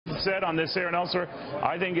said on this air and elsewhere,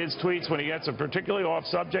 I think his tweets, when he gets a particularly off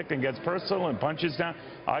subject and gets personal and punches down,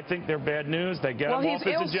 I think they're bad news. They get him off his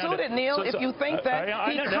agenda. Well, he's ill-suited, Neil, if you think that.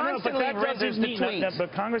 He constantly revs the tweets.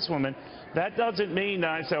 But, Congresswoman, that doesn't mean that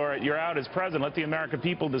I say, all right, you're out as president. Let the American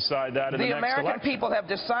people decide that in the next election. The American people have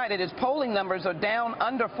decided. His polling numbers are down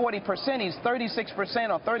under 40%. He's 36%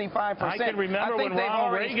 or 35%. I can remember when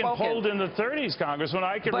Ronald Reagan polled in the 30s, Congressman.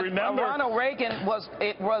 I can remember. Ronald Reagan was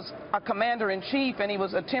a commander-in-chief, and he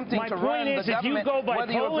was attempting to run the government. If you go by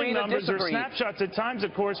polling numbers or snapshots at times,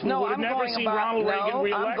 of course, we would have never seen Ronald Reagan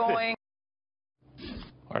reelected.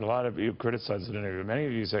 All right, a lot of you criticized the interview. Many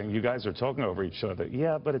of you saying you guys are talking over each other.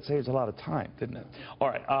 Yeah, but it saves a lot of time, didn't it? All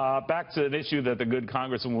right, back to an issue that the good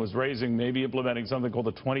congressman was raising, maybe implementing something called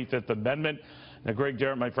the 25th Amendment. Now, Gregg,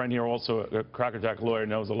 Jarrett, my friend here, also a crackerjack lawyer,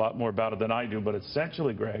 knows a lot more about it than I do. But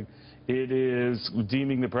essentially, Gregg, it is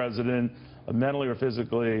deeming the president mentally or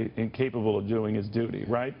physically incapable of doing his duty,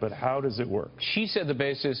 right? But how does it work? She said the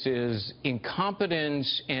basis is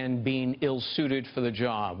incompetence and being ill-suited for the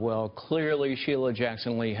job. Well, clearly Sheila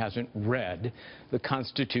Jackson Lee hasn't read the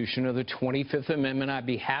Constitution or the 25th Amendment. I'd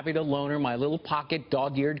be happy to loan her my little pocket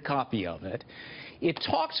dog-eared copy of it. It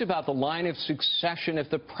talks about the line of succession if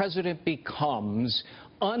the president becomes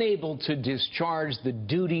unable to discharge the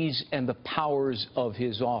duties and the powers of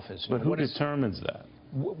his office. But who determines that?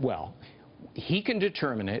 Well, he can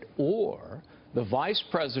determine it, or the vice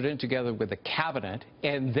president together with the cabinet,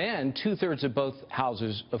 and then two-thirds of both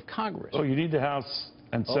houses of Congress. Oh, you need the House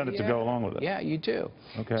and Senate to go along with it. Yeah, you do.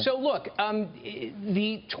 Okay. So look,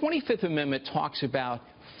 the 25th Amendment talks about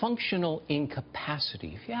functional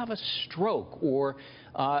incapacity. If you have a stroke, or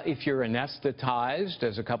if you're anesthetized,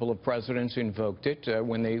 as a couple of presidents invoked it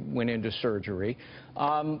when they went into surgery,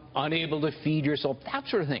 unable to feed yourself, that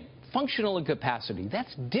sort of thing. Functional incapacity,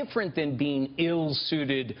 that's different than being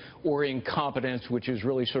ill-suited or incompetent, which is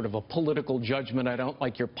really sort of a political judgment. I don't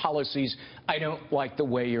like your policies. I don't like the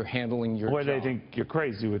way you're handling your job. Or they think you're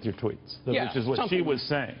crazy with your tweets, which is what she was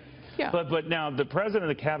saying. Yeah. But now the president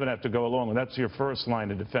and the cabinet have to go along, and that's your first line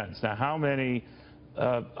of defense. Now, how many...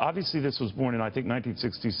 obviously, this was born in, I think,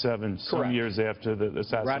 1967, some years after the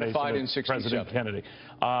assassination of President Kennedy.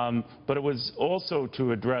 But it was also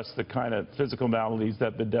to address the kind of physical maladies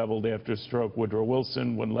that bedeviled after stroke Woodrow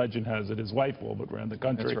Wilson, when legend has it his wife all but ran the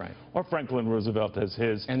country. That's right. Or Franklin Roosevelt as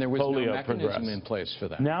his polio And there was no mechanism in place for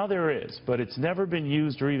that. Now there is, but it's never been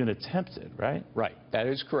used or even attempted, right? Right. That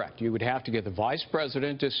is correct. You would have to get the vice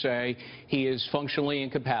president to say he is functionally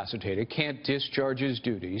incapacitated, can't discharge his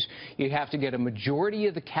duties. You'd have to get a majority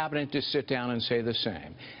of the cabinet to sit down and say the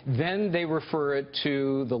same. Then they refer it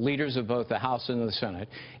to the leaders of both the House and the Senate,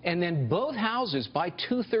 and then both houses, by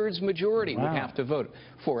two-thirds majority, would have to vote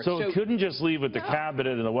for it. So it couldn't just leave with the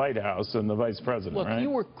cabinet and the White House and the vice president, look, right?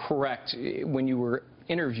 You were correct when you were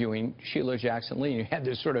interviewing Sheila Jackson Lee. You had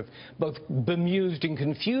this sort of both bemused and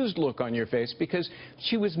confused look on your face because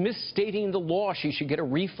she was misstating the law. She should get a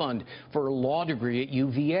refund for her law degree at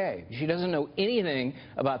UVA. She doesn't know anything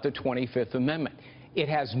about the 25th Amendment. It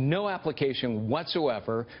has no application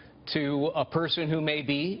whatsoever to a person who may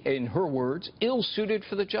be, in her words, ill-suited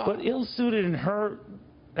for the job. But ill-suited in her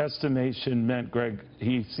estimation meant, Gregg,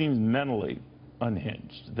 he seems mentally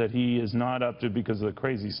unhinged, that he is not up to because of the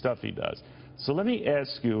crazy stuff he does. So let me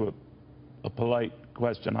ask you a polite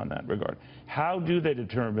question on that regard. How do they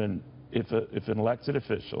determine if an elected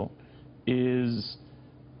official is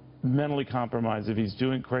mentally compromised, if he's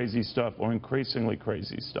doing crazy stuff or increasingly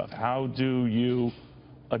crazy stuff? How do you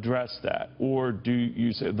address that? Or do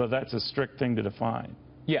you say, well, that's a strict thing to define?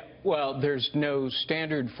 Yeah, well, there's no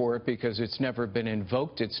standard for it because it's never been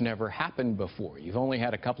invoked. It's never happened before. You've only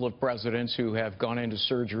had a couple of presidents who have gone into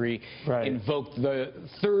surgery, invoked the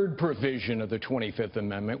third provision of the 25th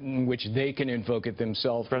Amendment, in which they can invoke it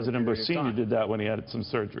themselves. President Bush Sr. did that when he had some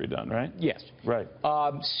surgery done, right? Yes. Right.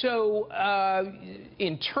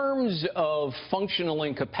 In terms of functional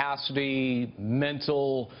incapacity,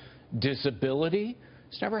 mental disability,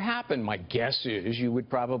 it's never happened. My guess is you would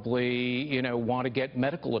probably, want to get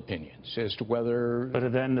medical opinions as to whether...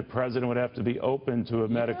 But then the president would have to be open to a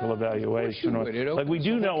medical evaluation. Like we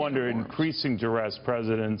do know under increasing duress,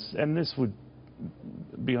 presidents, and this would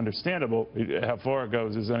be understandable, how far it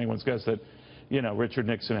goes is anyone's guess, that, Richard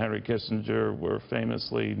Nixon and Henry Kissinger were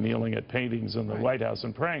famously kneeling at paintings in the White House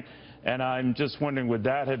and praying. And I'm just wondering, would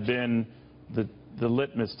that have been the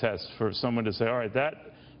litmus test for someone to say, all right,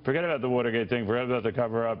 forget about the Watergate thing, forget about the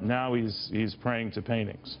cover-up, now he's praying to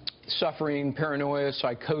paintings? Suffering paranoia,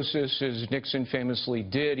 psychosis, as Nixon famously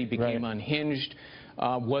did. He became unhinged.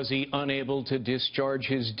 Was he unable to discharge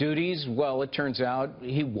his duties? Well, it turns out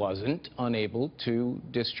he wasn't unable to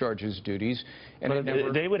discharge his duties. And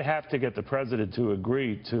but they would have to get the president to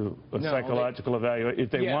agree to a psychological evaluation if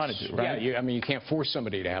they wanted to, right? Yeah, I mean, you can't force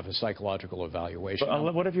somebody to have a psychological evaluation.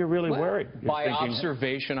 But what if you're really worried? By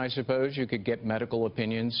observation, I suppose, you could get medical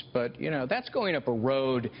opinions. But, you know, that's going up a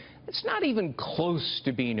road that's not even close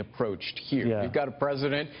to being approached here. Yeah. You've got a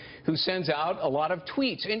president who sends out a lot of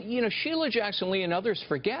tweets. And, you know, Sheila Jackson-Lee and others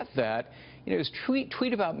forget that. You know, his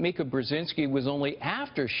tweet about Mika Brzezinski was only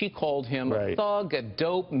after she called him a thug, a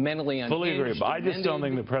dope, mentally unhinged. Fully agree, but I just don't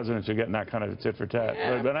think the president should get that kind of tit for tat.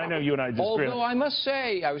 Yeah, but I know you and I disagree. Although I must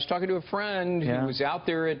say, I was talking to a friend who was out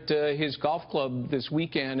there at his golf club this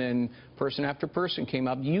weekend, and person after person came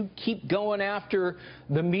up. You keep going after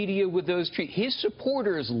the media with those tweets. His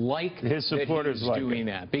supporters like that he's doing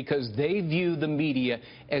that because they view the media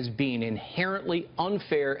as being inherently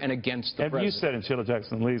unfair and against the president. You said in Sheila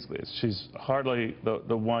Jackson-Lee's list, she's hardly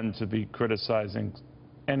the one to be criticizing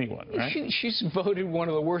anyone, right? She's voted one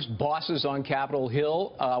of the worst bosses on Capitol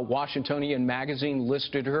Hill. Washingtonian magazine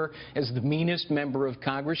listed her as the meanest member of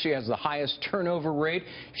Congress. She has the highest turnover rate.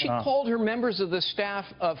 She called her members of the staff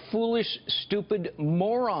foolish, stupid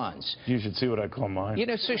morons. You should see what I call mine. You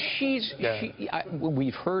know, so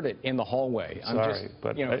we've heard it in the hallway. Sorry,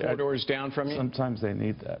 but you know, 4 doors down from you. Sometimes they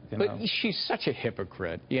need that. But she's such a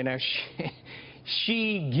hypocrite. You know,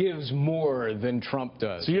 she gives more than Trump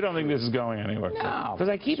does. So you don't think this is going anywhere? No. Because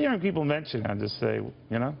I keep hearing people mention it and just say,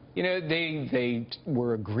 you know? You know, they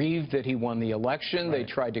were aggrieved that he won the election. They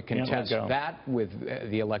tried to contest that with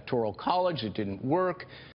the Electoral College. It didn't work.